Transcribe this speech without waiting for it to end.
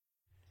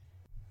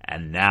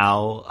And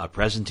now, a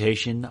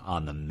presentation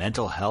on the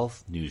Mental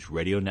Health News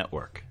Radio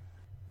Network.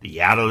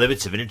 The Outer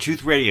Limits of Inner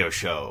Truth Radio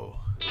Show.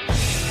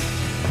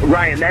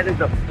 Ryan, that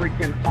is a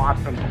freaking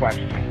awesome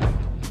question.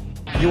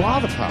 You are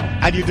the power,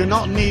 and you do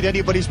not need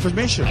anybody's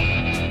permission.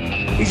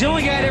 He's the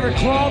only guy that ever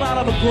crawled out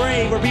of a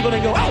grave where people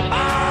didn't go, oh,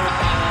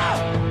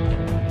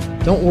 ah!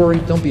 Don't worry,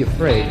 don't be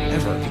afraid,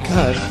 ever,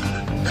 because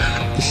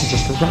this is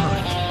just a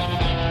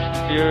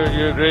ride.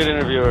 You're a great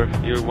interviewer.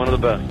 You're one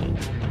of the best.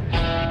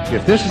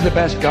 If this is the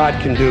best God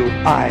can do,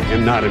 I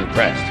am not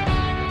impressed.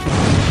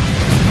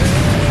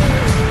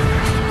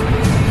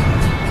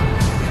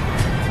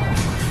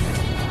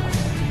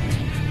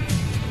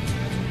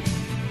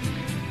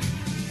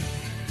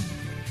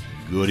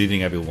 Good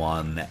evening,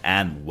 everyone,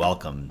 and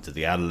welcome to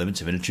the Outer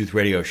Limits of Inner Truth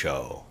Radio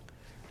Show.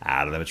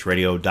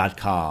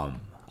 OuterLimitsRadio.com.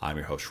 I'm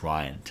your host,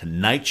 Ryan.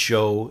 Tonight's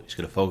show is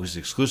going to focus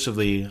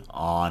exclusively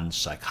on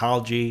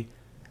psychology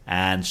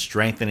and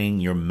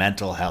strengthening your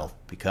mental health,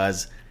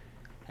 because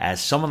as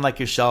someone like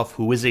yourself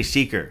who is a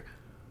seeker,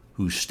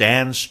 who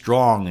stands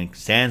strong and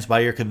stands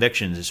by your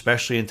convictions,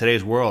 especially in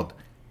today's world,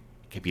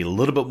 it can be a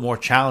little bit more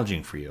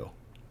challenging for you.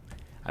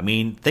 I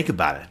mean, think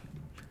about it.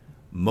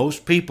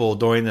 Most people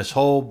during this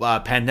whole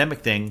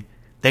pandemic thing,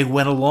 they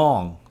went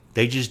along.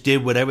 They just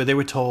did whatever they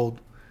were told.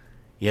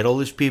 You had all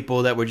these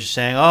people that were just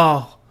saying,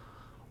 oh,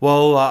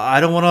 well, I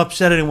don't want to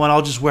upset anyone.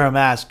 I'll just wear a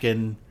mask.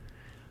 And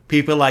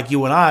people like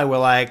you and I were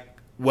like,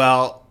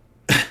 well,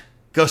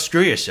 go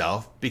screw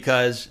yourself,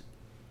 because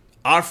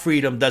our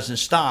freedom doesn't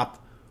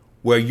stop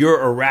where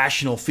your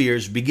irrational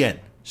fears begin.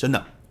 So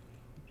no,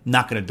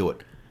 not going to do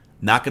it.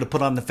 Not going to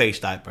put on the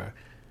face diaper.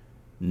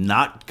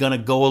 Not going to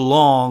go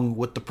along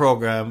with the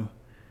program.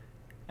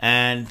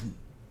 And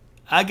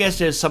I guess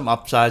there's some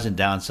upsides and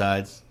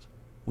downsides.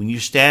 When you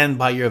stand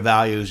by your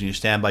values and you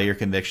stand by your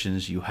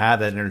convictions, you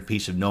have that inner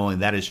peace of knowing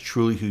that is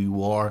truly who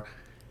you are,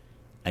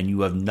 and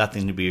you have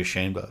nothing to be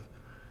ashamed of.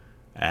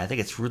 And I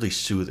think it's really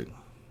soothing.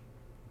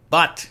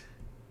 But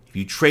if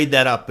you trade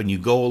that up and you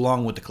go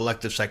along with the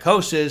collective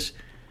psychosis,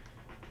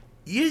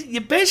 you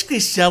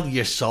basically sell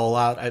your soul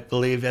out, I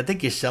believe. I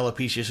think you sell a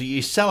piece of you.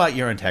 You sell out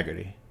your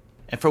integrity.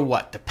 And for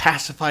what? To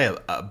pacify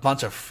a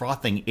bunch of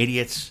frothing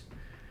idiots?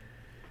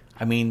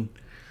 I mean,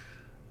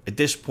 at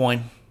this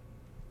point,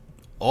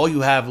 all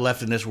you have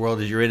left in this world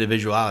is your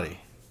individuality.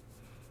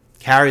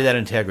 Carry that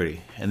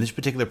integrity. And this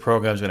particular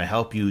program is going to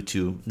help you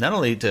to not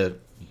only to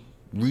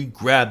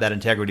re-grab that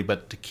integrity,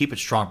 but to keep it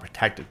strong,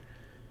 protected.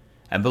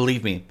 And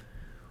believe me,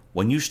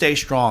 when you stay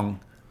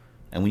strong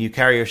and when you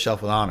carry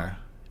yourself with honor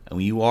and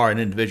when you are an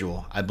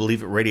individual, I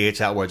believe it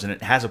radiates outwards and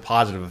it has a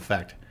positive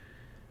effect,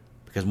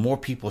 because more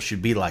people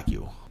should be like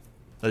you.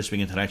 Let us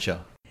begin tonight's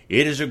show.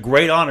 It is a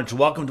great honor to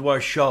welcome to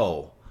our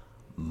show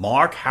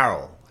Mark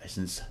Harol,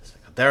 licensed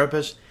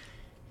psychotherapist.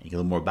 You can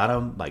learn more about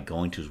him by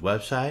going to his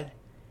website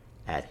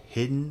at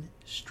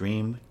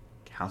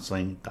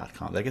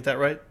hiddenstreamcounseling.com. Did I get that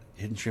right?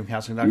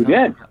 Hiddenstreamcounseling.com? You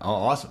did. Oh,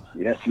 awesome.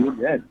 Yes, you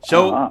did.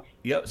 So,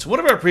 so one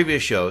of our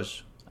previous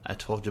shows, I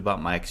told you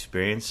about my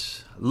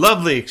experience,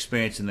 lovely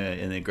experience in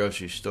the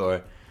grocery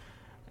store.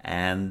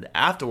 And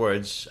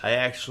afterwards, I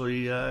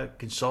actually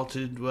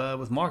consulted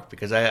with Mark,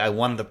 because I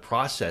wanted to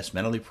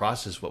mentally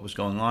process what was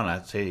going on.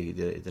 I'd say he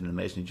did an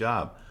amazing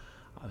job.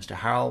 Mr.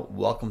 Harol,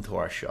 welcome to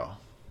our show.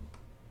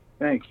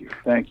 Thank you.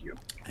 Thank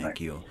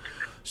you.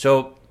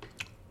 So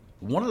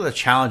one of the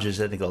challenges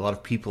I think a lot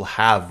of people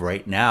have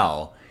right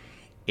now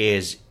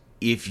is,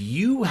 if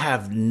you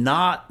have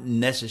not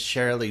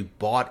necessarily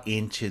bought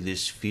into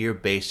this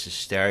fear-based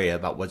hysteria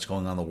about what's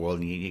going on in the world,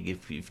 and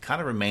if you've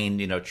kind of remained,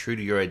 true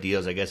to your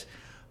ideals, I guess,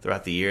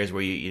 throughout the years,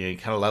 where you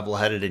kind of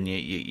level-headed and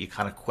you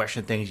kind of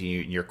question things, and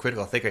you're a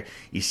critical thinker,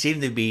 you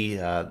seem to be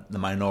the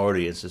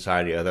minority in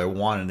society, or they're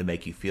wanting to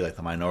make you feel like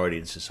the minority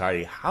in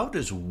society. How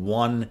does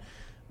one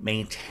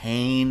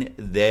maintain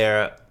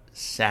their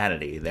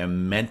sanity, their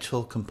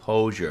mental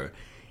composure,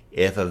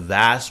 if a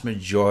vast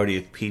majority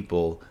of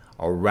people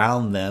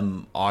around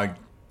them are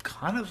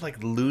kind of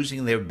like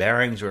losing their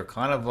bearings, or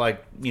kind of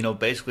like,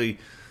 basically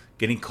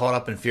getting caught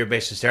up in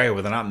fear-based hysteria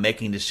where they're not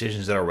making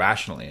decisions that are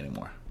rationally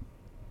anymore?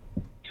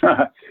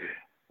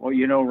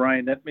 Well,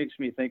 Ryan, that makes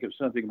me think of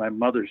something my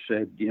mother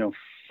said,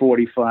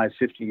 45,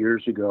 50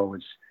 years ago.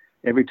 It's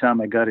every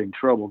time I got in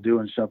trouble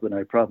doing something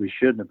I probably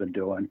shouldn't have been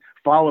doing,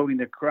 following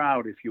the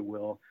crowd, if you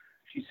will.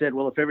 She said,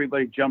 well, if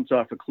everybody jumps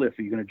off a cliff,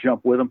 are you going to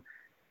jump with them?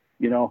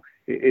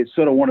 It's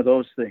sort of one of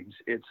those things.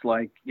 It's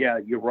like, yeah,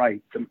 you're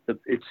right.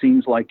 It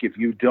seems like if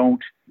you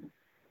don't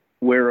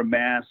wear a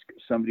mask,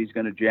 somebody's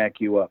going to jack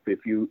you up.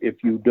 If you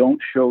don't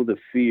show the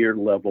fear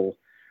level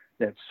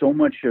that so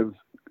much of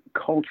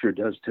culture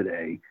does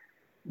today,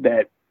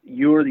 that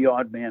you're the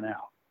odd man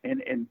out.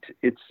 And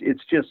it's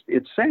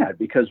sad,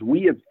 because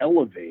we have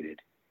elevated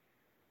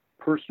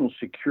personal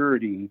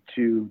security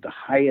to the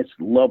highest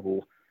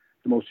level,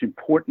 the most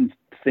important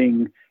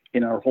thing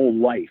in our whole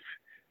life,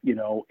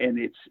 and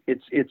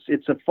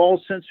it's a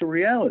false sense of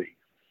reality,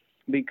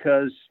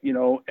 because,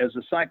 as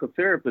a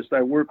psychotherapist,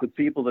 I work with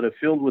people that are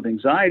filled with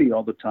anxiety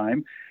all the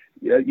time,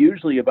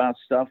 usually about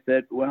stuff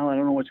that, well, I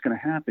don't know what's going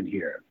to happen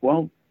here.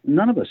 Well,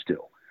 none of us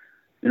do.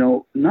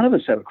 none of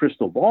us have a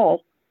crystal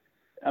ball.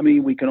 I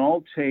mean, we can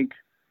all take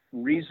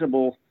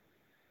reasonable,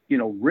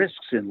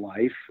 risks in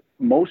life.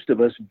 Most of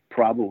us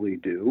probably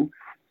do.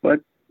 But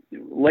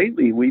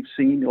lately we've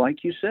seen,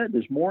 like you said,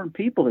 there's more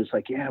people that's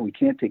like, yeah, we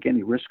can't take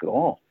any risk at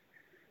all.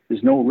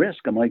 There's no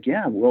risk. I'm like,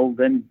 yeah, well,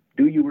 then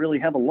do you really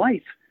have a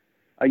life?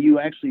 Are you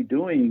actually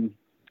doing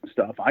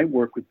stuff? I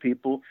work with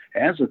people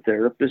as a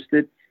therapist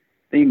that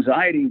the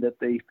anxiety that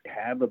they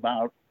have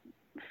about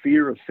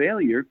fear of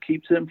failure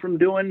keeps them from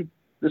doing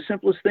the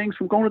simplest things,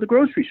 from going to the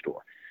grocery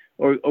store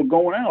or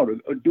going out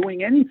or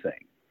doing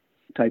anything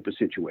type of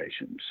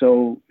situation.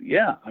 So,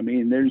 yeah, I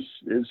mean,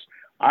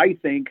 I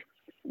think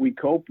we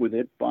cope with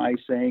it by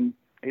saying,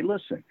 hey,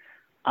 listen,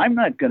 I'm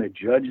not going to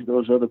judge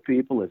those other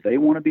people. If they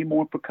want to be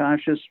more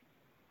precautious,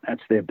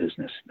 that's their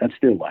business. That's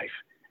their life.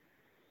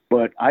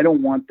 But I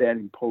don't want that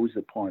imposed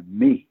upon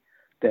me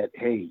that,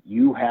 hey,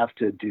 you have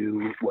to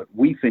do what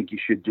we think you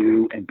should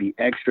do and be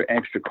extra,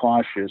 extra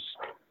cautious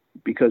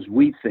because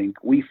we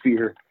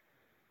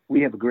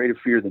have a greater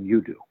fear than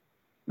you do.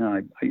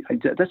 No,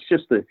 that's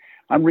just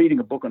I'm reading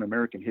a book on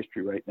American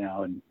history right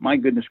now, and my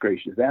goodness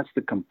gracious, that's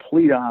the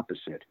complete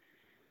opposite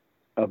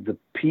of the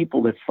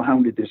people that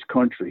founded this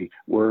country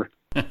were,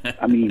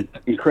 I mean,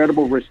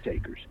 incredible risk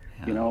takers.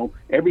 Yeah.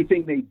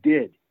 Everything they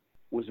did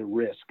was a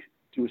risk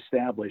to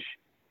establish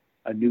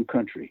a new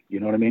country.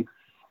 You know what I mean?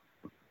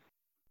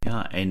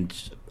 Yeah, and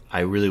I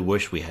really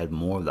wish we had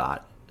more of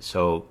that.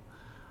 So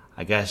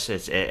I guess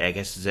it's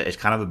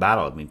kind of a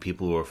battle. I mean,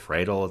 people who are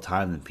afraid all the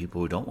time and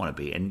people who don't want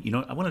to be. And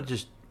I want to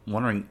just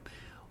wondering,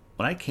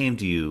 when I came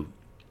to you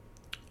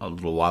a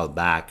little while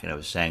back and I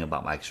was saying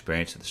about my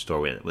experience at the store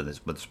when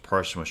this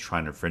person was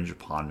trying to infringe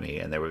upon me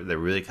and they're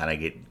really kind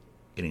of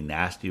getting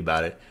nasty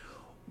about it.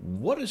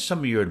 What is some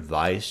of your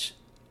advice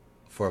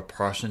for a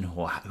person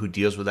who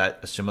deals with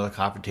a similar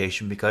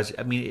confrontation? Because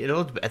I mean,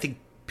 I think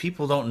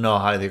people don't know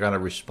how they're going to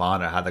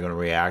respond or how they're going to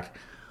react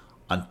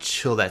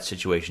until that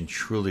situation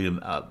truly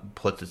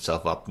puts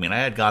itself up. I mean, I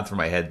had gone through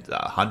my head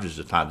hundreds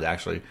of times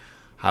actually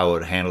how I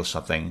would handle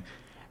something,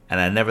 and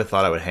I never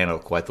thought I would handle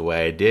it quite the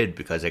way I did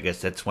because I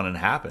guess that's when it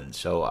happened.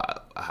 So,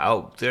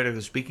 how,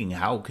 theoretically speaking,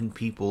 how can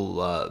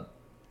people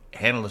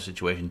handle the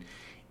situation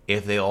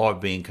if they are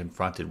being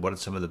confronted? What are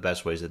some of the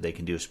best ways that they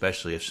can do,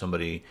 especially if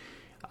somebody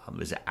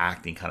is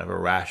acting kind of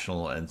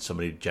irrational and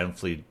somebody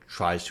gently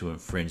tries to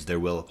infringe their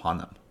will upon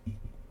them?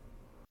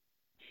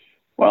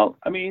 Well,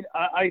 I mean,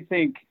 I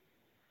think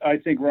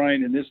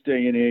Ryan, in this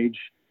day and age,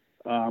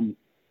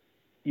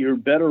 you're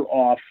better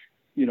off,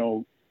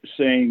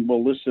 saying,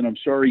 well, listen, I'm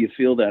sorry you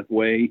feel that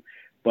way,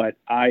 but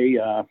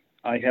I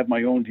have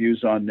my own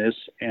views on this,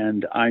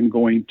 and I'm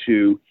going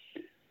to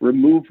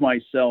remove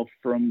myself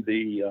from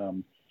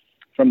the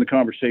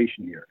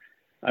conversation here.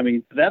 I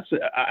mean,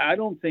 I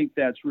don't think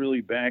that's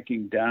really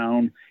backing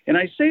down. And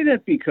I say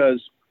that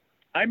because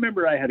I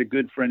remember I had a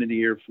good friend in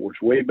the Air Force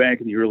way back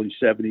in the early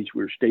 70s.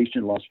 We were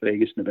stationed in Las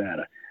Vegas,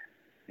 Nevada.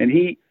 And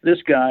this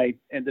guy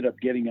ended up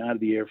getting out of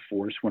the Air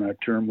Force when our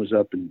term was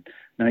up in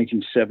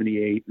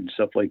 1978 and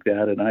stuff like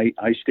that. And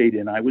I stayed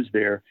in. I was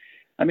there.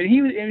 I mean,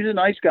 he was a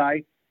nice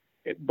guy,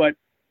 and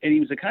he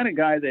was the kind of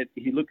guy that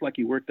he looked like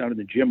he worked out in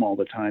the gym all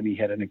the time. He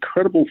had an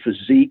incredible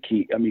physique.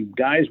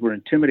 Guys were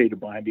intimidated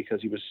by him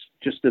because he was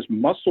just this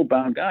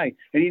muscle-bound guy,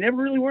 and he never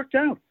really worked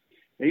out.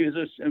 He was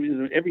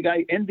every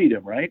guy envied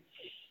him, right?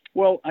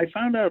 Well, I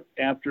found out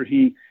after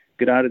he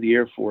got out of the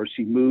Air Force,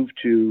 he moved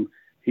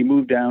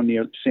down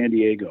near San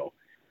Diego,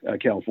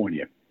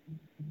 California,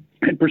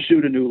 and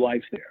pursued a new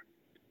life there.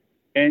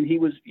 And he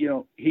was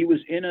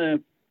in a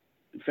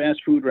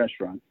fast food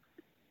restaurant,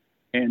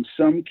 and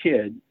some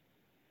kid,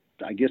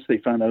 I guess they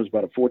found out it was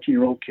about a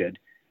 14-year-old kid,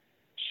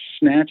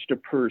 snatched a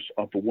purse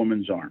off a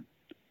woman's arm.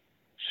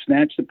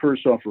 Snatched the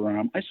purse off her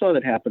arm. I saw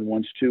that happen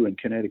once too in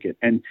Connecticut,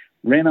 and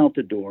ran out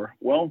the door.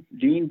 Well,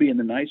 Dean, being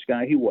the nice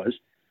guy he was,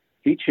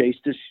 he chased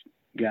this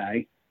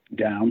guy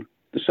down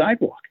the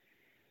sidewalk.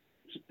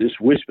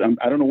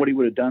 I don't know what he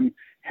would have done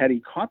had he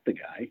caught the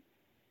guy,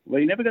 but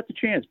he never got the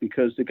chance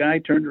because the guy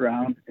turned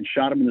around and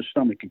shot him in the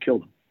stomach and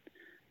killed him.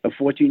 A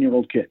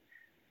 14-year-old kid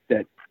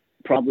that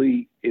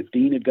probably, if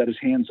Dean had got his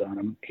hands on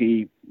him,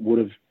 he would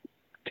have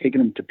taken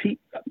him to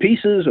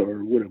pieces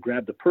or would have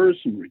grabbed the purse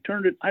and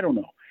returned it. I don't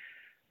know.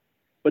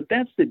 But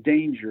that's the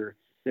danger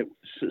that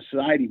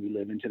society we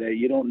live in today.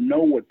 You don't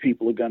know what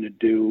people are going to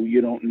do. You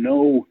don't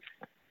know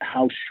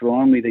how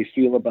strongly they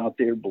feel about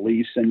their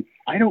beliefs. And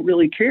I don't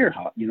really care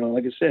how,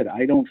 like I said,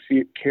 I don't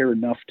care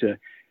enough to,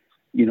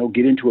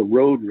 get into a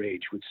road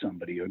rage with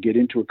somebody or get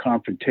into a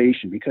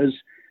confrontation because,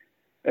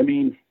 I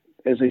mean,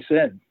 as I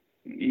said,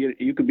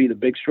 you could be the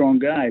big, strong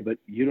guy, but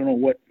you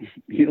don't know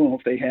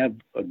if they have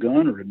a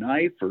gun or a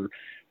knife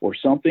or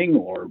something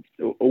or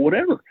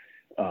whatever.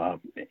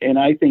 And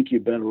I think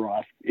you're better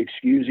off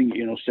excusing,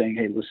 saying,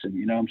 hey,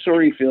 listen, I'm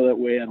sorry you feel that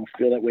way. I don't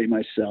feel that way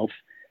myself.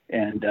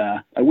 And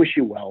I wish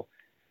you well.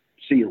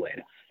 See you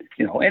later.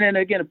 And then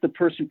again, if the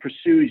person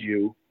pursues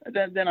you,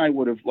 then I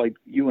would have, like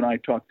you and I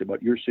talked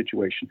about your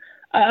situation,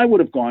 I would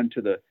have gone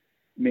to the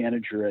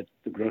manager at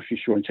the grocery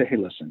store and say, hey,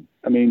 listen,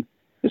 I mean,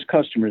 this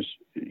customer's,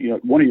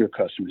 one of your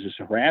customers is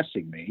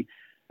harassing me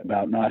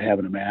about not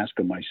having a mask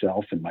on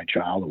myself and my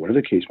child or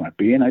whatever the case might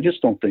be. And I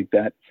just don't think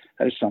that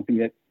is something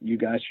that you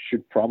guys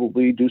should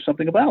probably do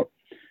something about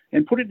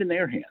and put it in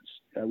their hands.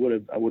 I would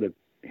have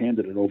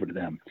handed it over to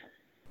them,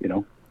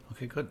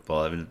 Okay, good.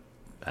 Well,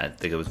 I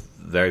think it was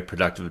very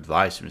productive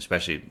advice, and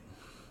especially,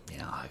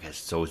 I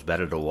guess it's always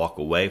better to walk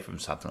away from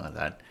something like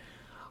that.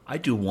 I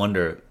do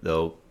wonder,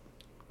 though,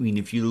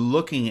 if you're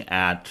looking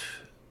at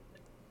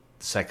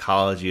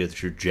psychology of the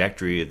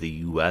trajectory of the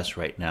U.S.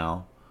 right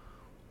now,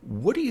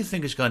 where do you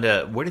think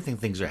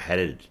things are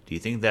headed? Do you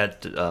think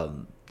that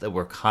that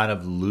we're kind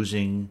of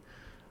losing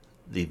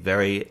the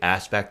very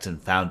aspect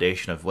and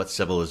foundation of what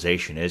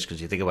civilization is?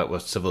 Because you think about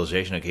what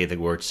civilization, okay, you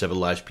think we're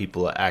civilized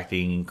people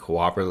acting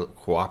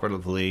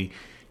cooperatively,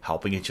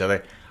 helping each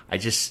other. I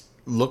just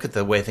look at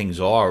the way things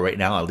are right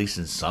now, at least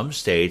in some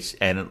states,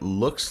 and it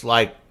looks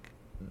like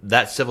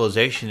that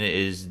civilization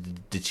is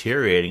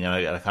deteriorating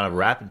at a kind of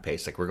rapid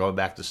pace. Like we're going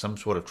back to some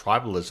sort of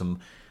tribalism.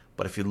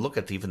 But if you look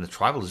at even the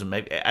tribalism,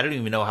 maybe I don't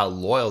even know how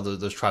loyal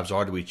those tribes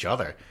are to each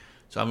other.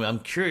 So I'm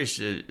curious,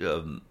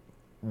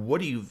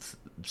 what do you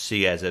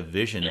see as a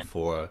vision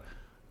for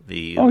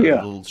the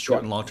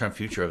short and long-term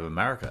future of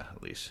America,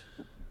 at least?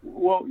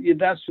 Well,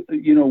 that's,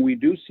 we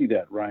do see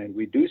that, Ryan.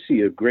 We do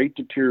see a great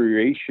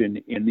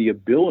deterioration in the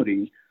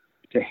ability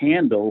to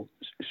handle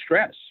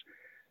stress.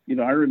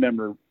 I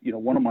remember,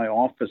 one of my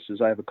offices,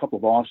 I have a couple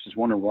of offices,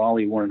 one in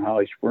Raleigh, one in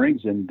Holly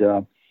Springs, and,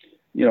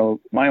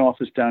 my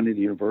office down at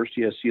the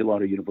university, I see a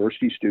lot of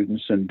university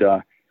students. And,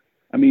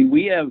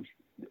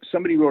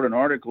 somebody wrote an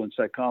article in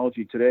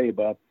Psychology Today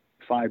about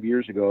 5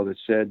 years ago that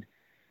said,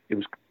 it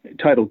was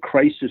titled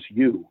Crisis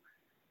U.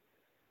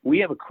 We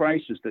have a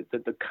crisis that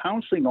the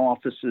counseling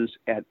offices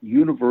at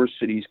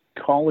universities,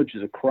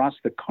 colleges across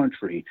the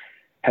country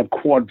have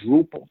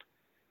quadrupled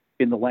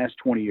in the last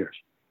 20 years.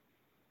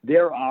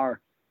 There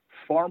are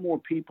far more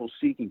people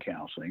seeking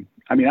counseling.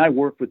 I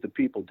work with the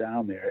people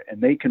down there,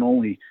 and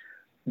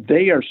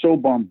they are so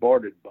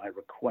bombarded by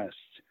requests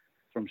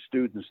from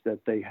students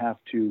that they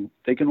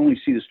can only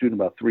see the student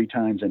about 3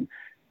 times and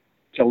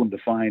tell them to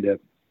find a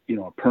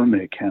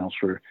permanent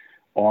counselor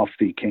off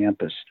the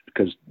campus,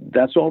 because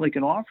that's all they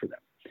can offer them.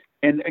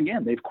 And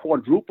again, they've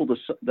quadrupled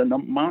the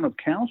amount of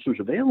counselors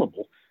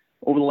available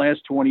over the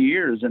last 20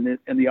 years.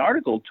 And the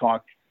article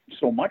talked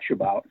so much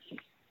about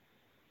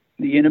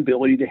the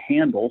inability to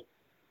handle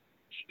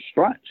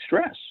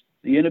stress,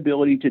 the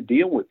inability to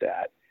deal with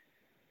that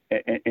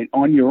and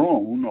on your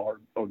own or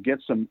get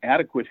some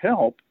adequate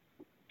help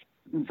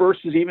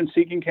versus even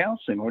seeking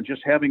counseling or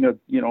just having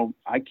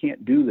I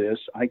can't do this,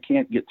 I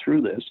can't get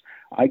through this,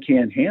 I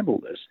can't handle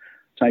this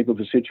type of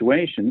a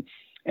situation.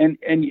 And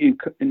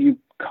you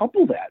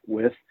couple that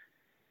with,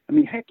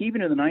 heck,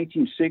 even in the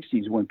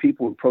 1960s when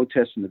people were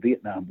protesting the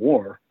Vietnam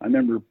War, I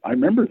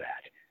remember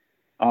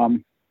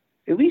that.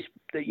 At least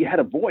that you had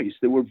a voice.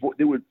 There were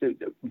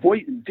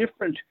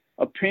different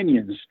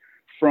opinions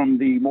from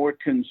the more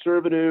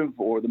conservative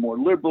or the more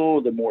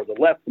liberal, the more the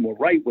left, the more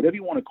right, whatever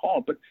you want to call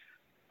it. But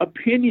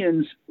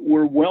opinions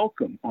were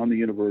welcome on the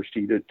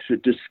university to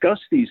discuss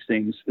these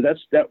things.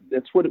 That's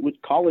what it was.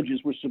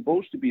 Colleges were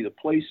supposed to be the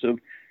place to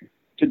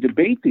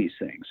debate these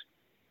things.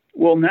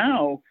 Well,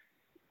 now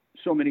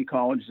so many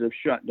colleges have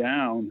shut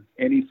down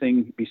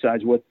anything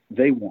besides what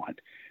they want,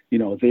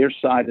 their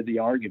side of the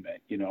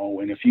argument,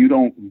 and if you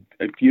don't,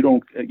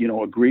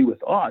 agree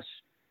with us,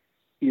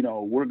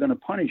 we're going to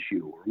punish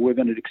you, or we're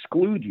going to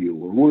exclude you,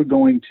 or we're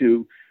going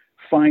to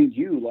find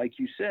you, like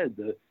you said,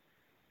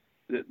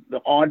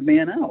 the odd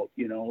man out,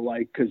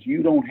 because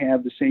you don't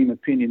have the same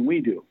opinion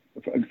we do.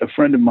 A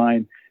friend of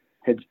mine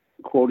had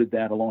quoted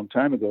that a long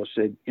time ago,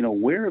 said,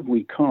 where have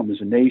we come as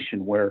a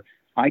nation where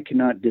I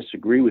cannot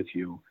disagree with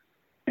you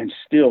and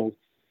still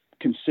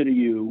consider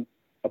you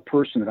a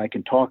person that I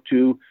can talk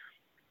to,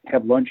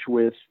 have lunch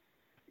with,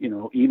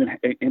 even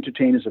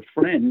entertain as a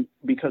friend,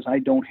 because I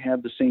don't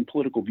have the same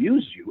political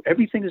views as you.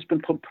 Everything has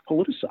been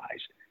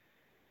politicized,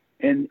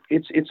 and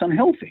it's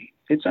unhealthy.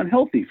 It's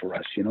unhealthy for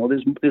us.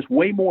 There's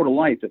way more to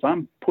life. If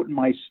I'm putting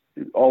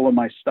all of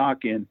my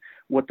stock in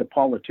what the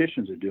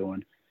politicians are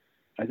doing,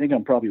 I think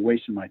I'm probably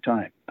wasting my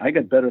time. I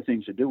got better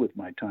things to do with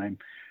my time,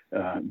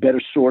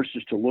 better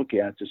sources to look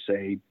at to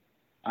say,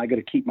 I got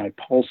to keep my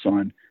pulse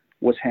on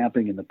what's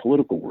happening in the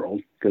political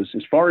world. Because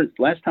as far as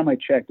last time I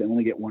checked, I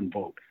only get one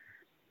vote.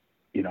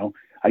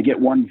 I get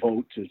one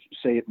vote to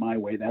say it my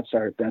way. That's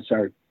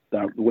the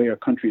way our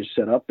country is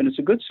set up, and it's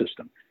a good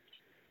system.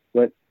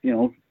 But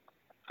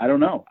I don't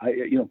know.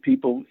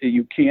 People,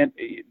 you can't.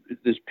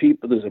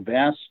 There's a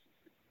vast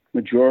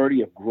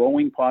majority of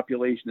growing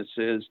population that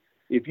says,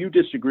 if you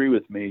disagree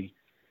with me,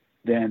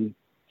 then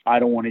I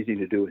don't want anything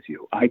to do with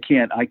you. I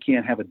can't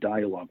have a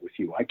dialogue with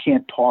you. I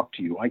can't talk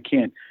to you. I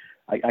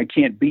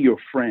can't be your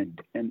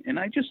friend. And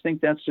I just think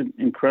that's an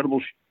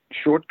incredible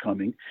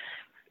shortcoming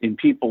in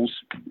people's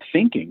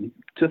thinking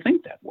to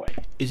think that way.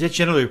 Is it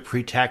generally a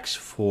pretext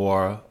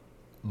for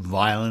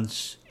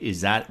violence?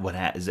 Is that what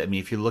is?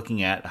 If you're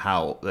looking at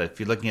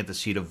the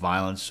seat of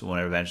violence when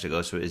it eventually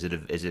goes to, is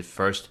it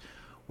first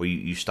where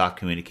you stop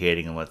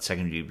communicating and let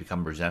second you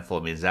become resentful?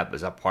 I mean, is that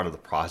part of the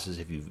process?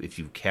 If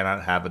you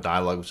cannot have a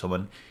dialogue with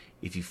someone,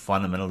 if you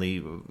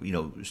fundamentally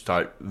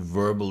start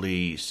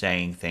verbally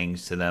saying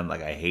things to them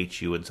like "I hate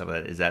you" and stuff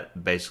like that, is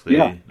that basically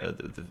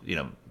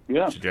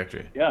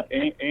trajectory? Yeah,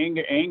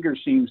 anger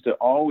seems to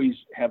always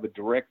have a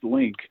direct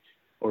link,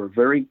 or a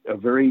very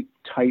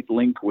tight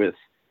link with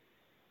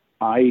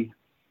I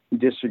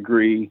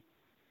disagree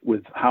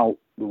with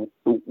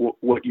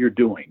what you're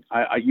doing.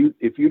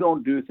 If you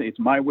don't do things, it's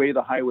my way,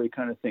 the highway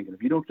kind of thing. And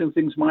if you don't do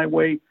things my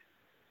way,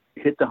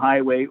 hit the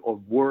highway, or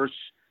worse,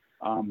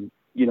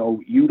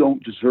 you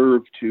don't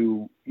deserve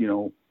to,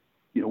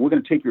 we're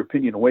going to take your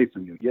opinion away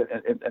from you. Yeah,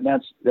 and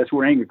that's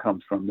where anger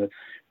comes from. That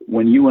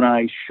when you and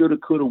I shoulda,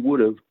 coulda,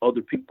 woulda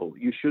other people,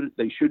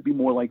 they should be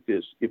more like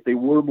this. If they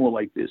were more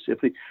like this,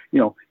 if they,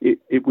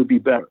 it would be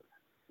better.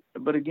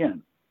 But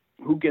again,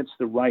 who gets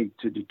the right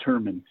to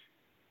determine?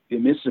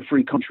 And this is a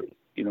free country.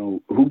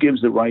 Who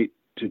gives the right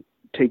to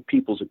take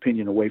people's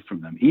opinion away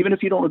from them, even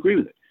if you don't agree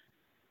with it?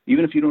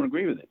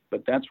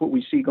 But that's what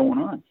we see going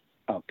on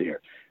out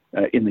there,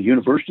 in the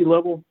university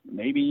level,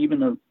 maybe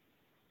even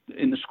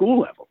in the school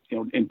level.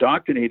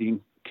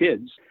 Indoctrinating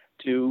kids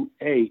to,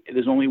 hey,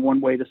 there's only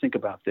one way to think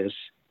about this,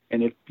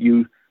 and if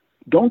you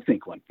don't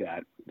think like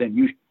that, then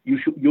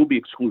you'll be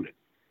excluded,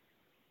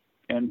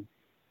 and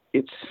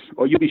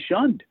or you'll be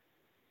shunned.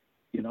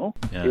 Yeah.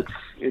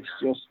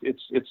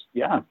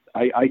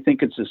 I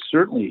think it's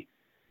certainly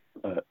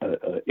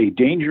a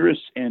dangerous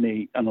and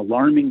an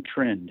alarming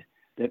trend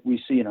that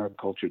we see in our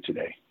culture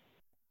today.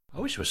 I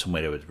wish there was some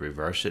way to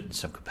reverse it in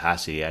some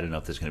capacity. I don't know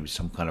if there's going to be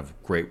some kind of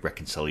great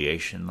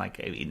reconciliation.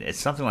 It's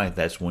something like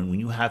this when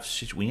you have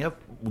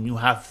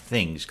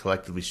things,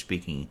 collectively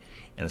speaking,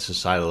 at a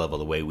societal level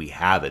the way we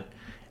have it.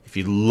 If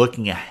you're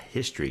looking at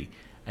history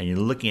and you're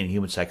looking at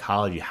human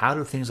psychology, how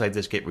do things like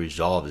this get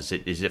resolved?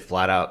 Is it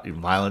flat out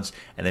violence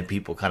and then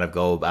people kind of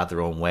go about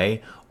their own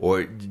way,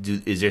 or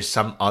is there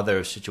some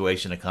other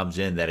situation that comes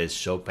in that is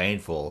so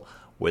painful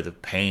where the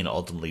pain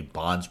ultimately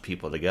bonds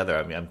people together?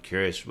 I mean, I'm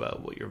curious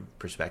about what your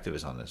perspective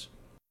is on this.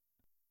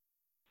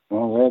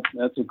 Well,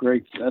 that's a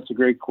great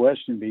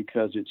question,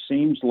 because it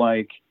seems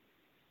like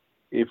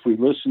if we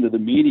listen to the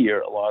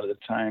media a lot of the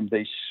time,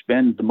 they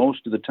spend the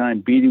most of the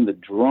time beating the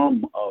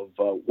drum of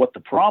what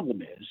the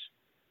problem is,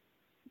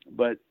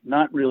 but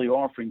not really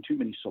offering too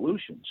many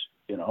solutions.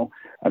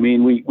 I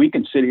mean, we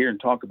can sit here and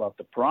talk about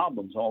the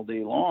problems all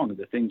day long,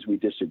 the things we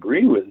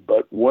disagree with,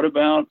 but what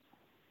about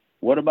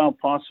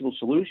possible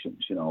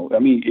solutions? I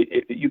mean,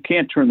 you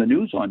can't turn the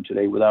news on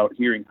today without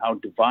hearing how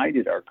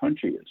divided our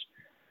country is,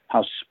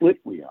 how split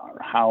we are,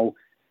 how,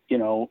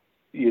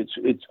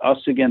 it's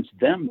us against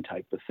them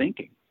type of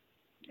thinking.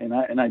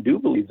 And I do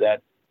believe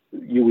that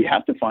we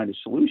have to find a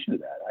solution to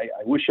that.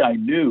 I wish I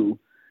knew,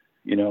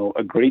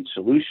 a great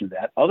solution to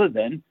that, other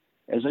than,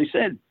 as I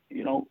said,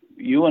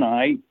 you and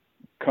I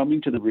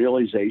coming to the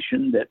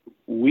realization that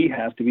we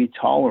have to be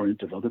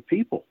tolerant of other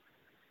people.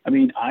 I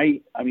mean,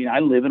 I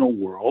live in a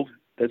world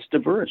that's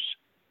diverse.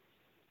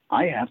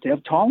 I have to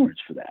have tolerance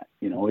for that.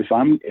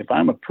 If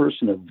I'm a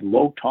person of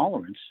low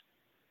tolerance,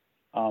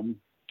 I'm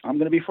going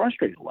to be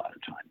frustrated a lot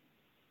of time.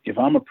 If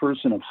I'm a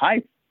person of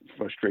high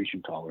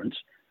frustration tolerance,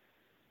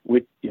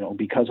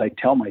 because I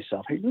tell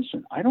myself, hey,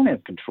 listen, I don't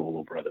have control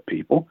over other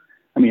people.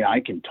 I mean, I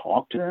can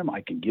talk to them,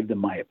 I can give them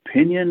my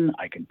opinion,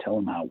 I can tell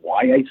them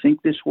why I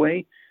think this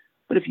way.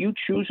 But if you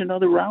choose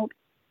another route,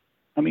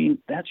 I mean,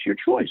 that's your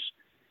choice.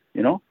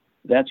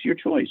 That's your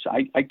choice.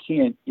 I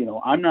can't,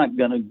 I'm not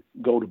going to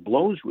go to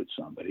blows with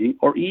somebody,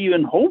 or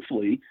even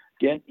hopefully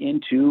get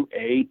into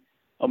a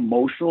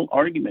emotional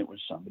argument with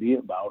somebody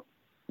about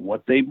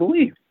what they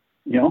believe.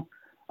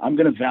 I'm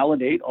going to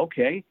validate,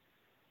 okay,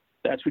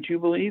 that's what you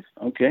believe.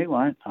 Okay,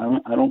 well,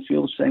 I don't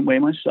feel the same way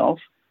myself,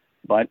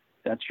 but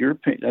that's your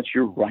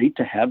right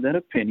to have that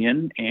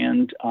opinion.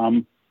 And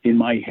in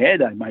my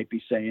head, I might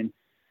be saying,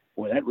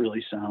 well, that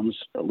really sounds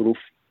a little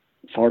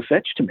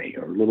far-fetched to me,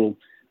 or a little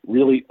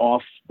really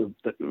off the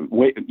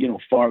way,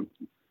 far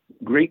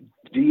great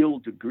deal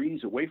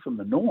degrees away from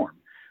the norm.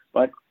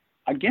 But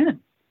again,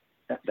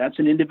 that's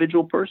an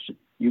individual person.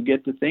 You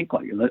get to think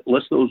like,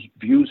 unless those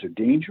views are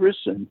dangerous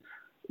and,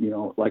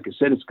 like I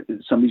said,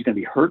 somebody's going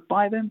to be hurt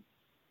by them.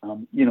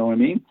 You know what I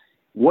mean?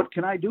 What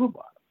can I do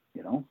about it?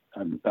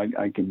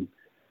 I can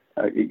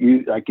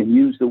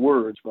use the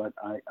words, but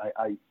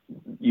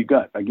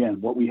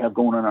what we have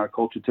going on in our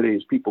culture today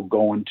is people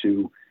going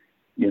to,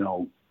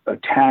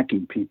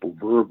 attacking people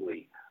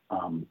verbally,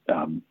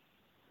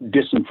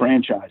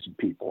 disenfranchising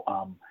people,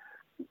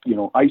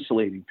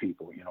 isolating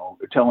people,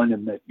 telling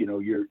them that,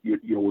 you're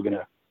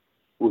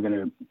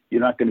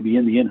not going to be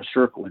in the inner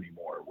circle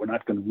anymore. We're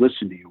not going to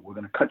listen to you. We're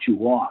going to cut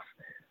you off.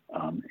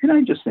 And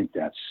I just think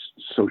that's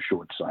so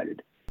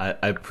short-sighted.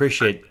 I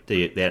appreciate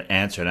that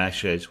answer, and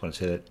actually, I just want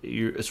to say that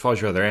as far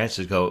as your other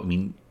answers go, I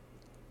mean,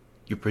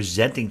 you're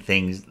presenting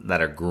things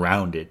that are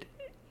grounded,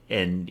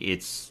 and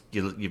it's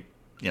you're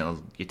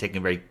taking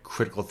a very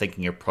critical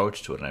thinking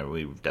approach to it, and I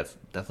really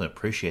definitely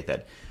appreciate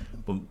that.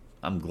 But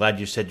I'm glad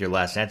you said your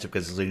last answer,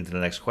 because it's leading to the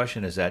next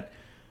question: is that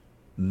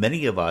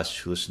many of us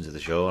who listen to the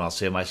show, and I'll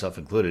say myself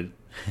included,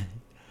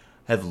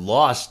 have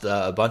lost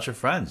a bunch of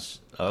friends,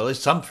 or at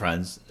least some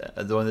friends,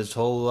 during this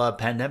whole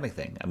pandemic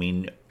thing. I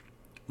mean,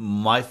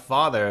 my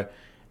father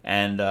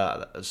and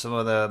some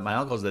of my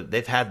uncles, that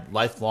they've had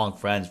lifelong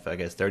friends for, I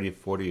guess, 30,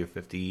 40, or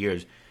 50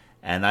 years.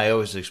 And I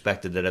always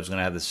expected that I was going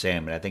to have the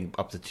same. And I think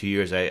up to 2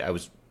 years, I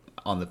was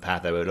on the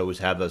path. I would always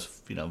have those,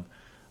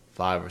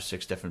 5 or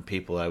 6 different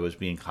people I was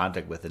being in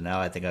contact with. And now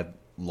I think I've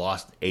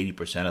lost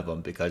 80% of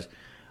them because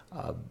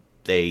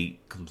they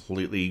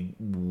completely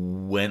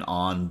went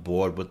on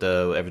board with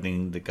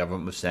everything the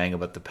government was saying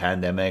about the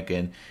pandemic.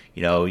 And,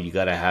 you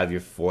got to have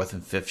your 4th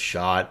and 5th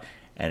shot.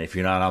 And if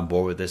you're not on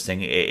board with this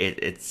thing,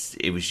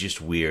 it was just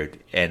weird.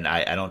 And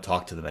I don't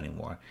talk to them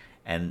anymore.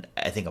 And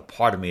I think a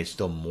part of me is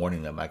still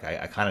mourning them. Like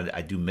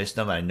I do miss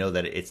them. I know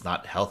that it's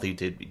not healthy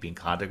to be in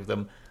contact with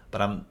them,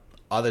 but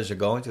others are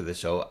going through this.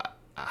 So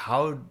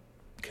how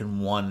can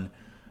one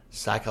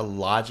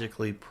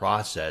psychologically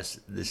process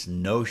this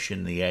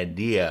notion, the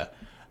idea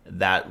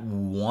that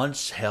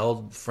once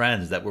held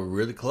friends that were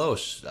really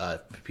close,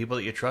 people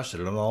that you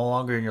trusted, are no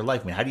longer in your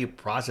life? I mean, how do you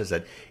process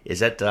that? Is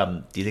that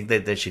do you think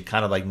that should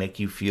kind of like make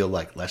you feel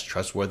like less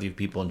trustworthy of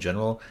people in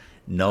general,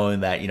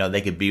 knowing that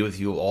they could be with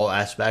you all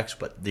aspects,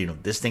 but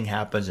this thing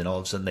happens and all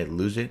of a sudden they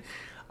lose it?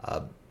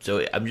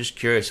 So I'm just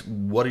curious,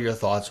 what are your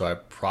thoughts on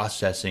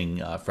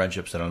processing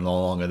friendships that are no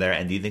longer there,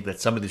 and do you think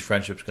that some of these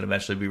friendships can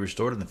eventually be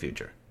restored in the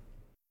future?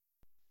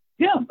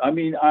 Yeah, I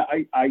mean,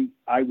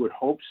 I would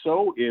hope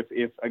so.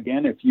 If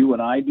you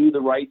and I do the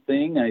right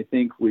thing, I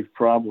think we've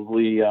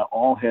probably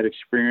all had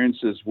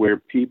experiences where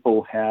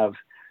people have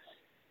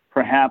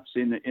perhaps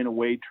in a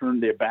way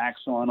turned their backs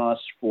on us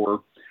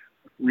for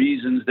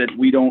reasons that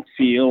we don't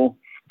feel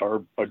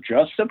are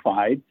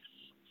justified.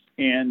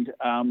 And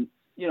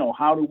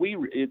how do we?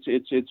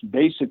 It's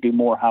basically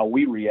more how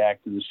we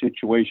react to the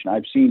situation.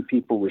 I've seen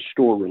people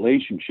restore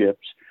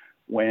relationships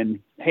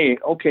when, hey,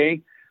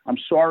 okay, I'm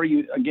sorry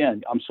you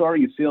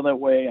feel that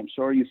way. I'm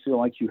sorry you feel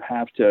like you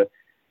have to,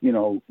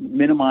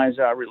 minimize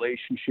our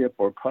relationship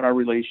or cut our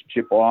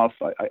relationship off.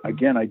 I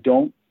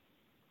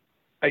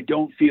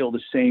don't feel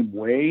the same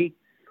way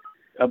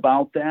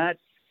about that.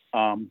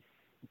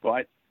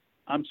 But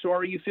I'm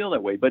sorry you feel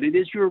that way. But it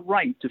is your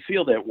right to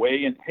feel that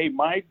way. And hey,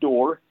 my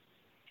door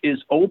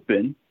is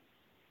open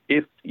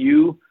if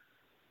you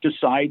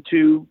decide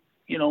to,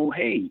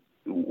 hey,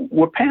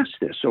 we're past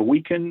this, so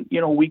we can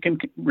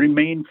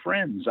remain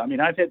friends. I mean,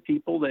 I've had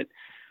people that,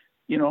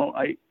 you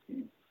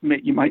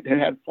might have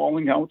had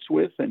falling outs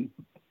with, and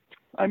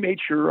I made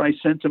sure I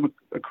sent them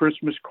a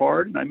Christmas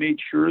card, and I made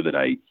sure that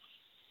I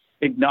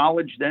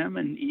acknowledged them.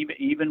 And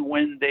even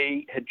when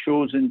they had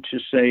chosen to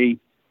say,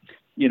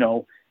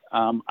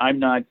 I'm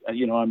not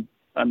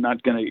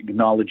going to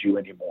acknowledge you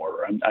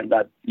anymore. I'm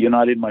not, you're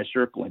not in my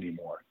circle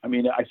anymore. I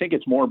mean, I think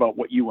it's more about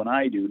what you and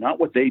I do,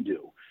 not what they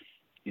do.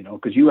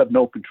 Because you have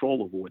no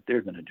control over what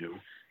they're going to do.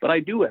 But I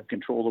do have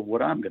control of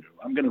what I'm going to do.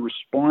 I'm going to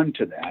respond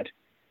to that.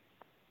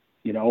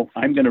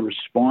 I'm going to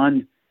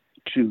respond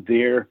to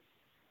their,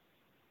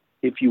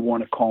 if you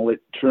want to call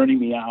it, turning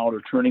me out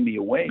or turning me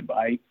away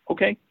by,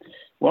 okay,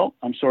 well,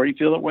 I'm sorry you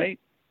feel that way.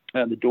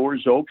 The door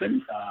is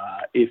open.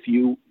 If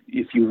you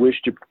wish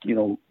to,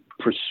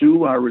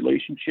 pursue our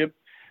relationship,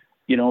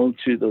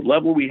 to the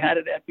level we had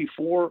it at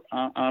before,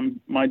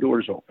 my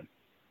door is open.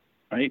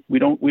 Right? We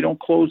don't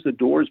close the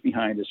doors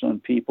behind us on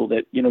people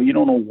that, you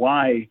don't know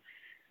why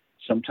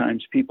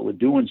sometimes people are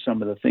doing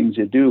some of the things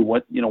they do,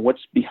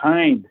 what's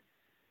behind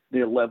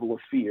their level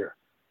of fear,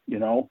 Is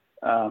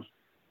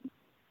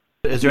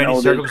there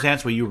any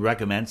circumstance where you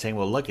recommend saying,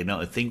 well, look,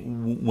 I think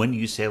when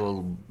you say,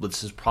 well,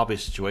 this is probably a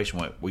situation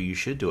where you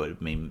should do it,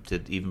 I mean,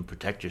 to even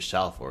protect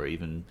yourself, or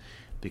even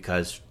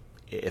because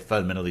if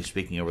fundamentally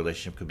speaking, a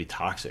relationship could be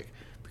toxic.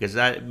 Because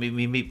I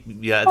think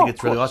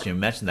it's really awesome you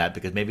mentioned that,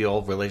 because maybe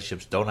all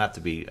relationships don't have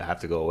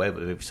to go away,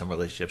 but maybe some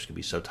relationships can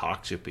be so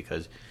toxic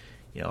because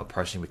a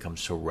person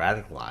becomes so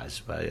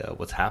radicalized by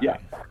what's happening.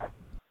 Yeah.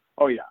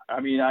 Oh yeah. I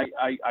mean,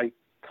 I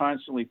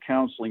constantly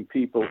counseling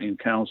people in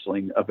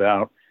counseling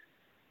about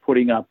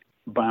putting up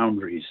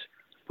boundaries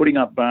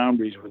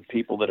with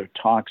people that are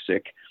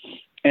toxic,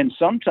 and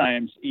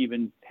sometimes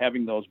even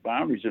having those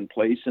boundaries in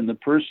place, and the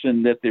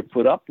person that they're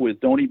put up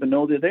with don't even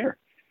know they're there.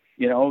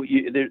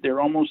 They're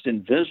almost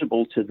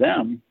invisible to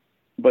them,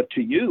 but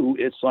to you,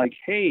 it's like,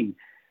 hey,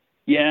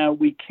 yeah,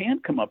 we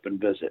can't come up and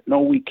visit.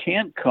 No, we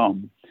can't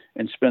come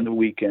and spend the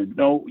weekend.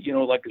 No,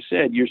 like I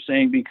said, you're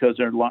saying because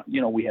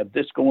we have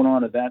this going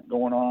on or that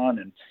going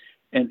on,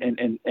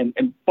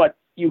 and but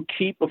you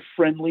keep a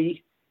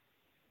friendly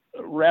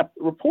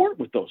rapport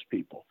with those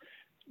people,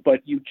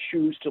 but you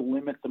choose to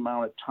limit the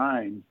amount of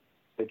time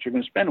that you're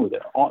going to spend with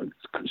it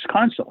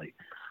constantly.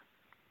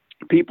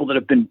 People that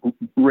have been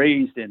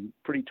raised in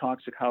pretty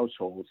toxic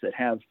households, that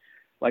have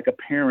like a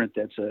parent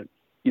that's a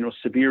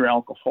severe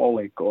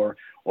alcoholic or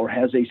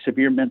has a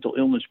severe mental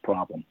illness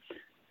problem,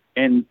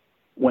 and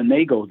when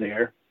they go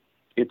there,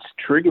 it's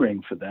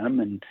triggering for them,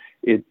 and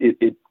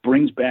it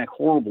brings back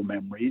horrible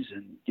memories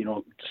and, you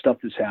know, stuff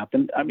that's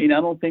happened. I mean,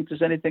 I don't think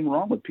there's anything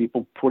wrong with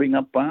people putting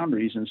up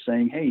boundaries and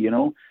saying, hey, you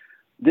know,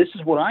 this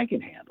is what I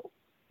can handle.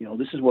 You know,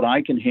 this is what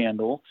I can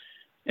handle.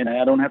 And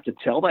I don't have to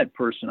tell that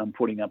person I'm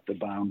putting up the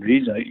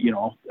boundaries.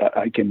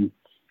 I can,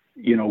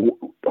 you know,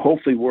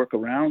 hopefully work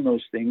around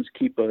those things,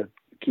 keep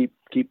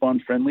on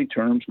friendly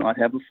terms, not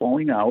have a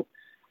falling out,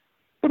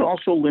 but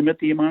also limit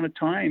the amount of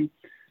time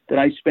that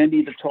I spend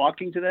either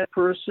talking to that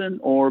person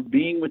or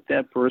being with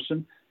that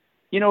person.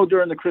 You know,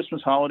 during the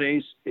Christmas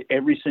holidays,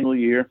 every single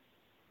year,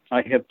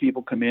 I have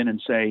people come in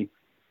and say,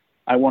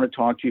 I want to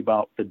talk to you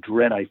about the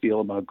dread I feel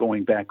about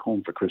going back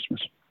home for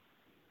Christmas.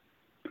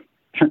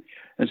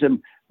 I said,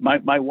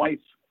 my wife,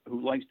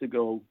 who likes to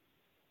go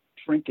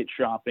trinket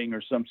shopping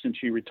or something since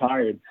she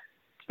retired,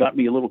 got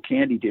me a little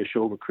candy dish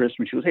over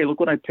Christmas. She goes, hey, look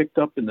what I picked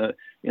up in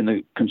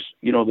the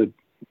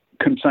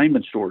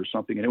consignment store or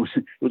something. And it was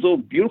a little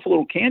beautiful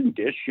little candy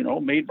dish, you know,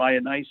 made by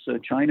a nice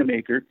China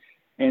maker.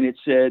 And it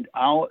said,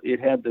 it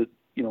had this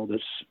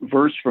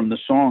verse from the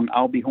song,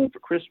 I'll be home for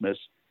Christmas.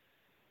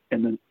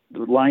 And then the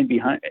line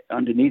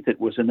underneath it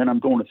was, and then I'm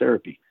going to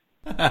therapy.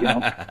 You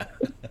know,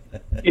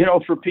 you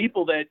know, for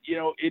people that, you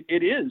know,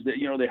 it is that,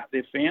 you know,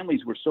 their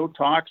families were so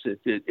toxic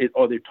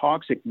or they're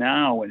toxic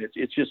now. And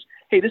it's just,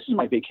 hey, this is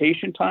my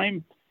vacation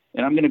time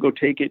and I'm going to go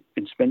take it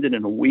and spend it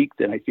in a week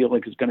that I feel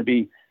like is going to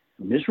be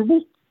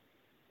miserable.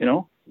 You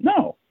know,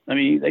 no, I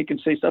mean, they can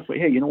say stuff like,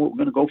 hey, you know what, we're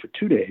going to go for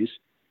 2 days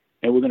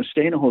and we're going to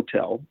stay in a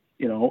hotel,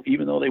 you know,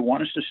 even though they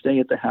want us to stay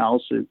at the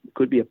house. It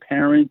could be a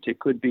parent, it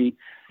could be,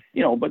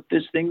 you know, but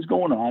there's things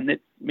going on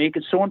that make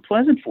it so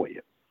unpleasant for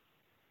you.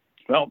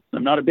 Well,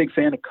 I'm not a big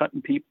fan of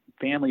cutting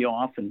family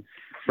off and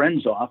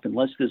friends off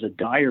unless there's a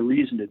dire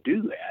reason to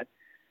do that.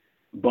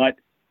 But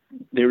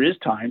there is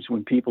times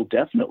when people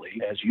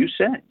definitely, as you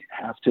said,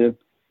 have to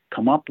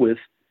come up with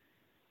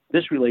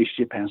this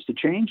relationship has to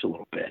change a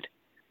little bit.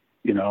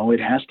 You know,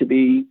 it has to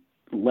be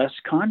less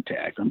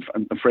contact.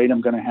 I'm afraid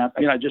I'm going to have,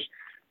 I just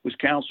was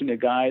counseling a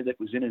guy that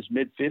was in his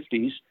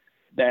mid-50s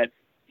that,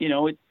 you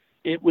know,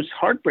 it was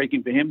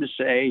heartbreaking for him to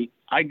say,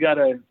 I got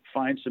to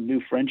find some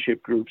new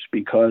friendship groups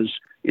because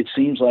it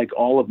seems like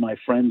all of my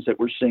friends that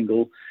were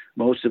single,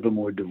 most of them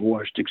were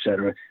divorced,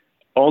 etc.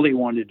 All they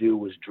wanted to do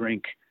was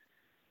drink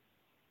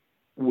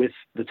with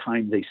the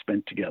time they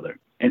spent together.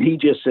 And he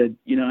just said,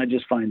 you know, I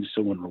just find it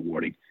so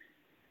unrewarding.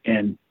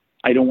 And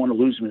I don't want to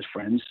lose him as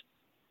friends,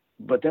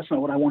 but that's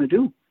not what I want to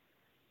do.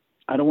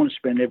 I don't want to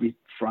spend every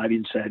Friday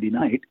and Saturday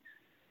night,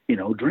 you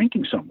know,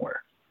 drinking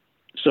somewhere.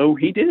 So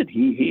he did.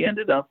 He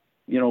ended up,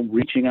 you know,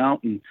 reaching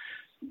out and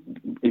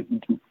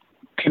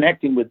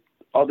connecting with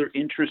other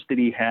interests that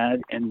he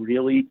had and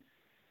really,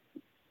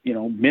 you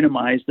know,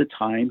 minimized the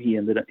time he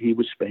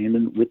was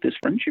spending with this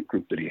friendship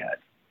group that he had.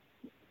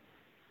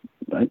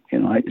 But, you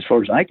know, as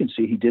far as I can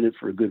see, he did it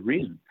for a good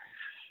reason.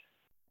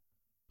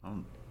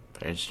 Oh,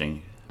 very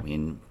interesting. I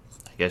mean,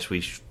 I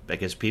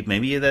guess people,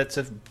 maybe that's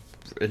a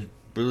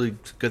really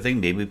good thing.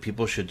 Maybe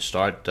people should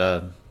start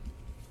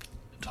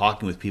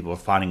talking with people or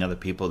finding other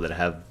people that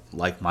have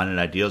like-minded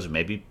ideals, or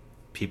maybe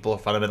people are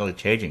fundamentally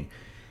changing.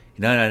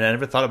 You know, I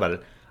never thought about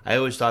it. I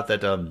always thought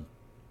that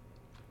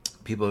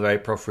people are very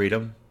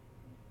pro-freedom.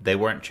 They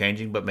weren't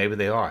changing, but maybe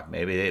they are.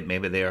 Maybe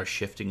they are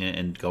shifting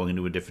and going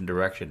into a different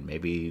direction.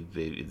 Maybe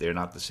they're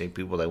not the same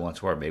people they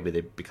once were. Maybe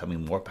they're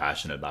becoming more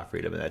passionate about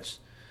freedom, and that's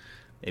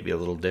maybe a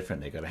little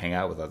different. They got to hang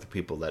out with other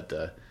people that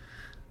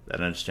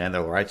understand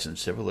their rights and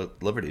civil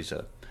liberties.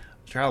 Mr.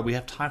 Harol, we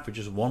have time for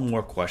just one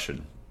more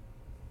question,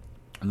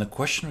 and the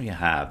question we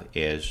have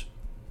is,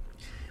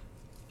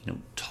 you know,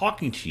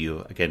 talking to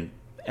you again.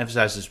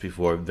 Emphasized this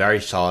before. Very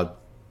solid,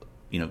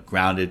 you know,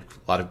 grounded.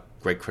 A lot of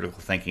great critical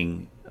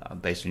thinking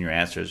based on your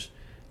answers,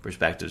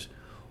 perspectives.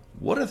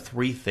 What are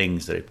 3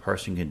 things that a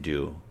person can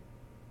do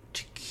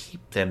to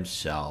keep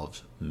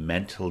themselves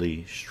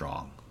mentally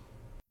strong?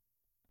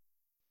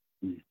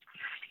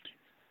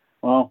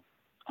 Well,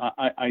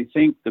 I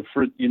think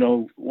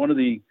one of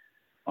the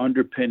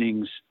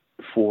underpinnings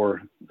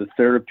for the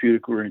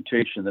therapeutic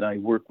orientation that I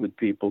work with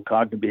people,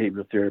 cognitive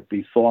behavioral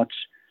therapy, thoughts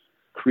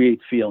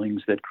create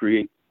feelings that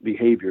create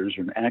behaviors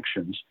and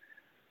actions,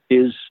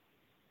 is,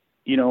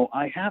 you know,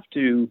 I have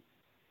to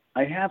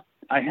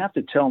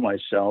tell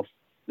myself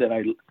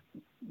that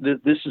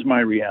this is my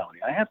reality.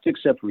 I have to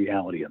accept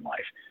reality in life.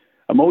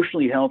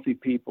 Emotionally healthy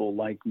people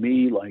like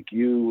me, like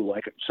you,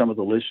 like some of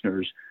the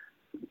listeners,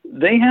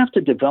 they have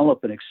to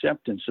develop an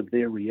acceptance of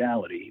their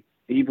reality,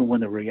 even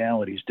when the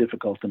reality is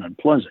difficult and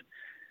unpleasant.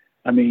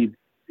 I mean,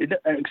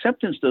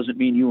 acceptance doesn't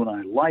mean you and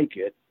I like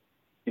it.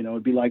 You know,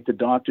 it'd be like the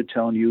doctor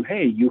telling you,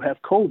 hey, you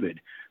have COVID,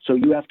 so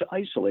you have to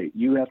isolate.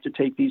 You have to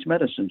take these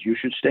medicines. You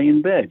should stay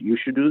in bed. You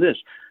should do this.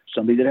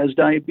 Somebody that has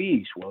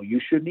diabetes, well, you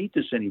shouldn't eat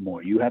this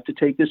anymore. You have to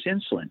take this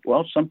insulin.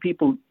 Well,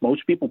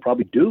 most people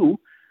probably do,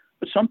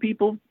 but some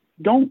people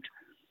don't.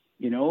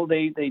 You know,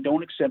 they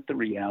don't accept the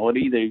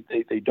reality.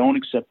 They don't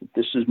accept that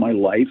this is my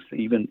life,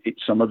 even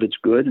some of it's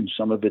good and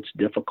some of it's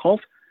difficult.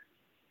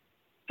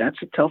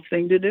 that's a tough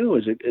thing to do,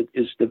 is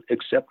to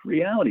accept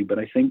reality. But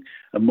I think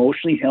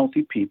emotionally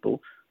healthy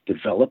people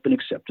develop an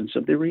acceptance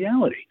of their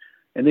reality,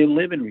 and they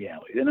live in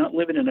reality. They're not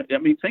living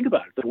think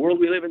about it. The world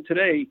we live in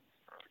today,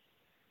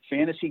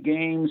 fantasy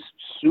games,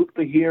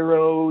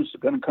 superheroes are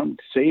going to come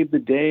save the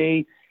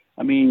day.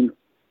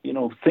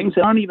 Things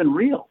that aren't even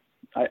real.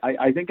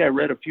 I think I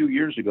read a few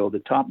years ago the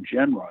top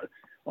genre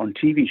on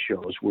TV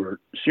shows were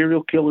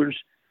serial killers,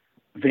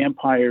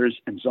 vampires,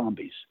 and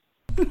zombies.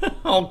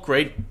 Oh,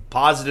 great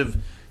positive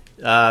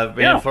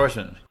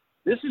reinforcement.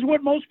 This is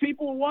what most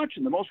people are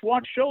watching. The most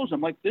watched shows.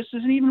 I'm like, this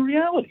isn't even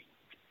reality.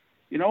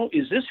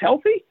 Is this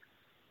healthy?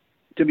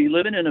 To be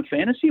living in a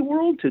fantasy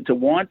world, to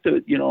want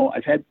to,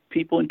 I've had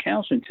people in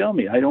counseling tell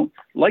me I don't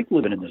like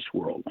living in this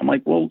world. I'm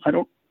like, well, I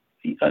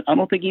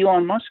don't think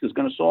Elon Musk is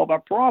going to solve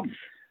our problem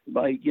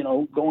by,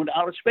 going to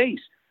outer space.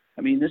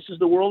 This is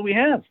the world we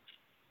have.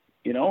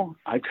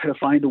 I've got to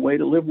find a way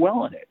to live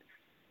well in it.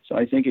 So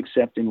I think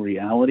accepting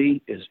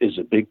reality is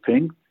a big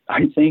thing.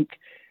 I think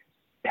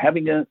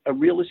having a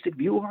realistic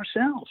view of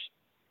ourselves.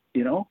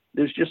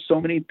 There's just so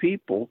many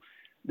people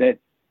that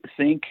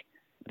think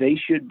they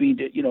should be,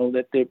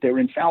 that they're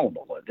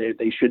infallible.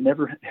 They should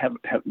never have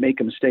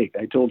make a mistake.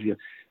 I told you,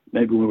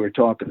 maybe we were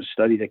talking a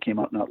study that came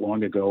out not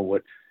long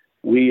ago.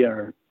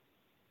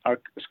 Our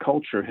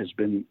culture has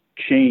been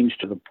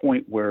changed to the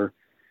point where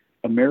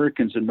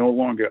Americans are no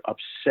longer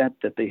upset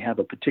that they have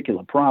a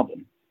particular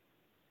problem.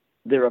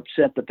 They're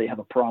upset that they have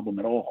a problem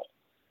at all.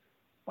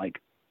 Like,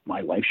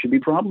 my life should be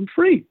problem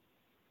free.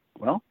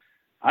 Well,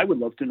 I would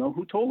love to know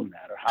who told them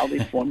that or how they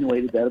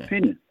formulated that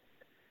opinion.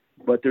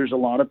 But there's a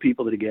lot of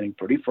people that are getting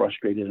pretty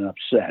frustrated and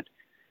upset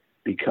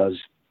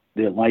because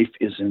their life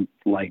isn't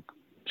like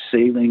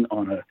sailing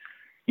on a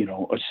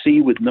sea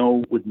with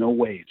no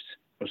waves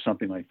or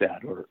something like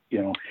that. Or,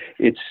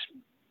 it's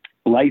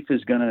life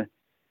is gonna,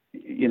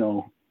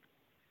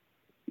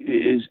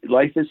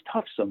 life is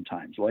tough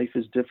sometimes. Life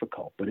is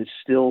difficult, but it's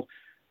still,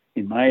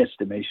 in my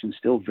estimation,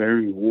 still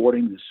very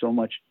rewarding. There's so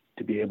much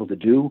to be able to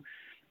do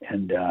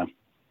and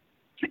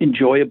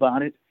enjoy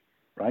about it,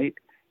 right?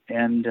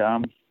 And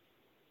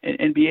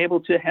be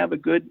able to have a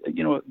good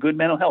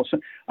mental health. So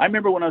I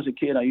remember when I was a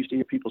kid, I used to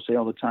hear people say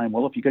all the time,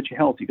 well, if you got your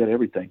health, you got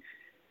everything.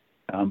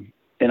 And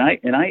I,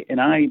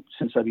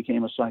 since I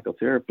became a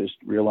psychotherapist,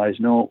 realized,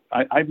 no,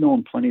 I've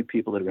known plenty of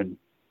people that are in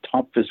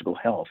top physical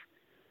health,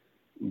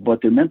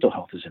 but their mental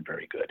health isn't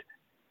very good.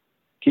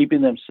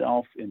 Keeping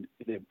themselves and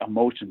their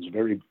emotions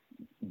very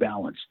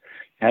balanced,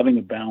 having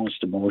a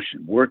balanced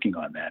emotion, working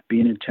on that,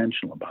 being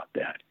intentional about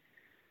that.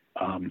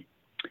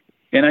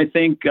 And I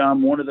think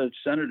one of the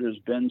senators,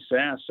 Ben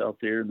Sass, out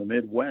there in the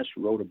Midwest,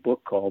 wrote a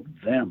book called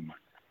Them,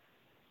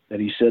 that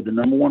he said the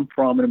number one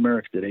problem in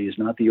America today is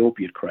not the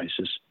opiate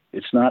crisis.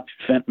 It's not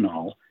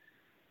fentanyl.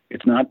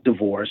 It's not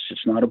divorce.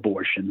 It's not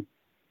abortion.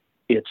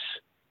 It's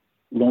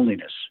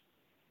loneliness.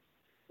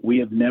 We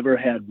have never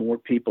had more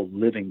people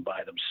living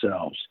by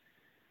themselves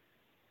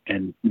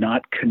and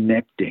not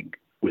connecting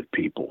with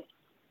people.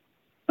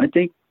 I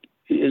think,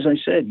 as I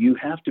said, you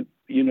have to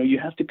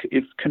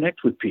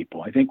connect with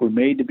people. I think we're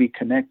made to be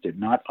connected,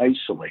 not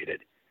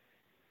isolated.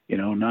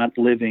 Not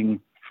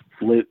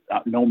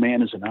no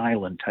man is an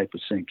island type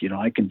of thing.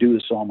 I can do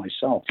this all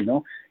myself.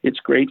 It's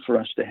great for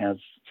us to have,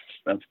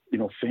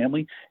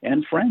 family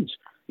and friends.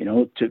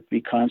 To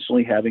be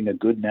constantly having a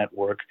good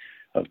network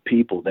of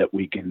people that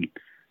we can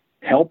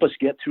help us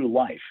get through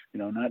life.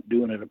 Not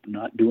doing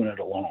it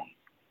alone.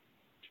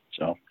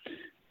 So,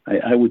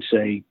 I would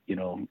say,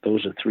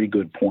 those are three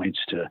good points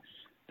to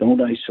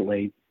don't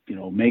isolate.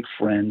 Make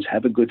friends,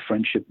 have a good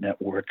friendship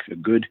network, a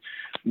good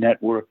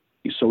network,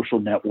 social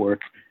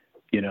network.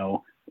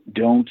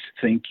 Don't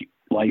think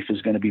life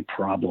is going to be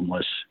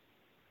problemless.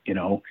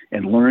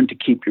 And learn to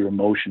keep your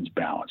emotions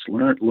balanced.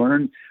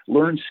 Learn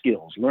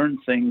skills. Learn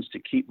things to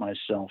keep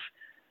myself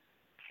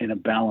in a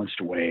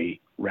balanced way,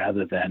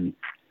 rather than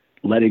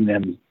letting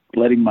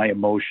my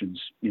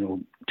emotions,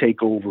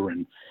 take over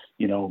and,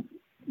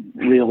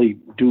 really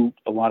do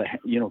a lot of,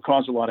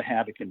 cause a lot of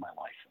havoc in my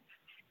life.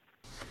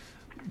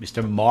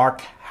 Mr.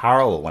 Mark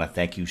Harol, I want to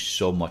thank you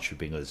so much for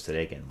being with us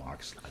today. Again,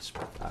 Mark's a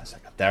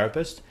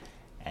psychotherapist.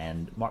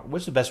 And Mark,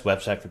 what's the best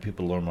website for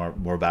people to learn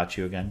more about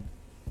you again?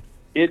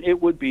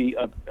 It would be,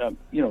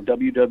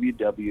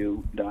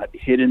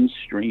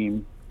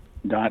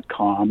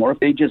 www.hiddenstream.com, or if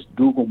they just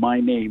Google my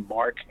name,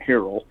 Mark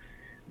Harol,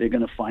 they're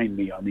going to find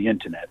me on the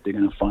internet. They're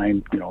going to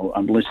find,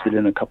 I'm listed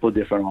in a couple of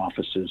different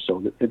offices,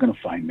 so they're going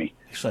to find me.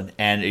 Excellent.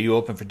 And are you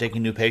open for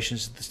taking new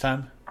patients at this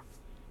time?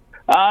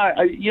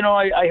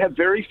 I have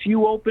very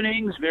few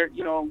openings,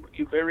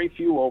 very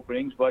few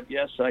openings, but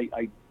yes, I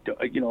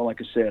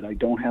like I said, I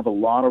don't have a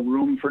lot of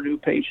room for new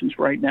patients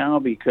right now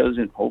because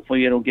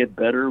hopefully it'll get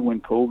better when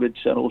COVID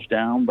settles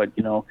down. But,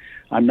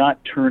 I'm not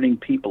turning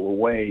people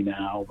away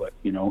now, but,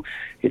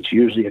 it's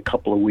usually a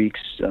couple of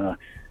weeks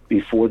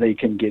before they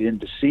can get in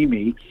to see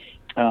me.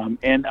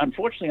 And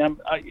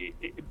unfortunately,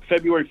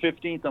 February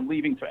 15th, I'm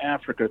leaving for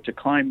Africa to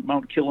climb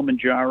Mount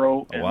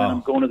Kilimanjaro, and then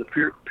I'm going to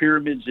the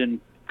pyramids in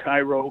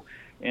Cairo,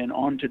 and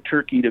on to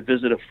Turkey to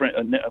visit a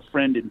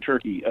friend in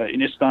Turkey,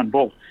 in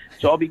Istanbul.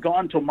 So I'll be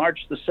gone till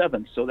March the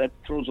 7th, so that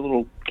throws a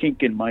little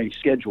kink in my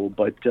schedule,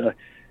 but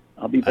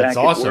I'll be back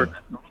at work.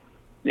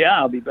 Yeah,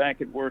 I'll be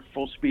back at work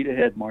full speed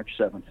ahead March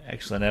 7th.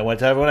 Excellent. I want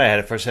to tell everyone I had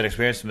a first-hand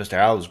experience with Mr.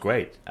 Harol. It was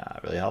great.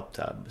 Really helped.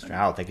 Mr.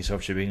 Harol, thank you so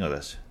much for being with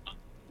us.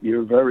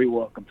 You're very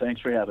welcome. Thanks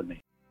for having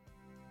me.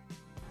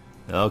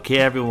 Okay,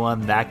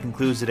 everyone, that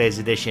concludes today's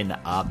edition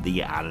of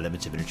the Outer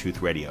Limits of Inner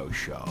Truth Radio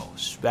Show.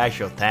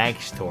 Special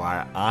thanks to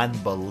our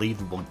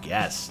unbelievable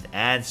guests,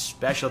 and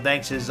special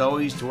thanks, as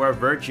always, to our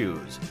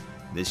virtues,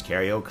 Miss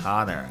Carrie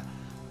O'Connor,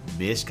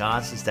 Miss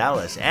Constance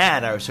Dallas,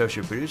 and our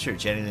associate producer,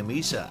 Jenny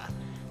Lamisa.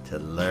 To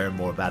learn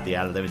more about the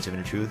Outer Limits of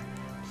Inner Truth,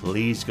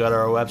 please go to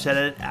our website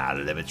at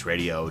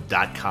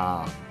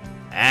outerlimitsradio.com.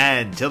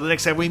 And till the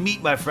next time we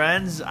meet, my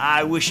friends,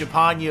 I wish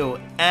upon you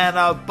an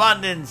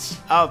abundance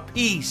of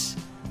peace,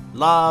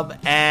 love,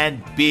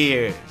 and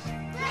beers.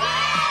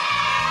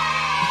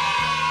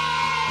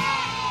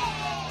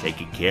 Take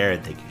good care,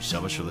 and thank you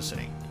so much for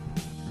listening.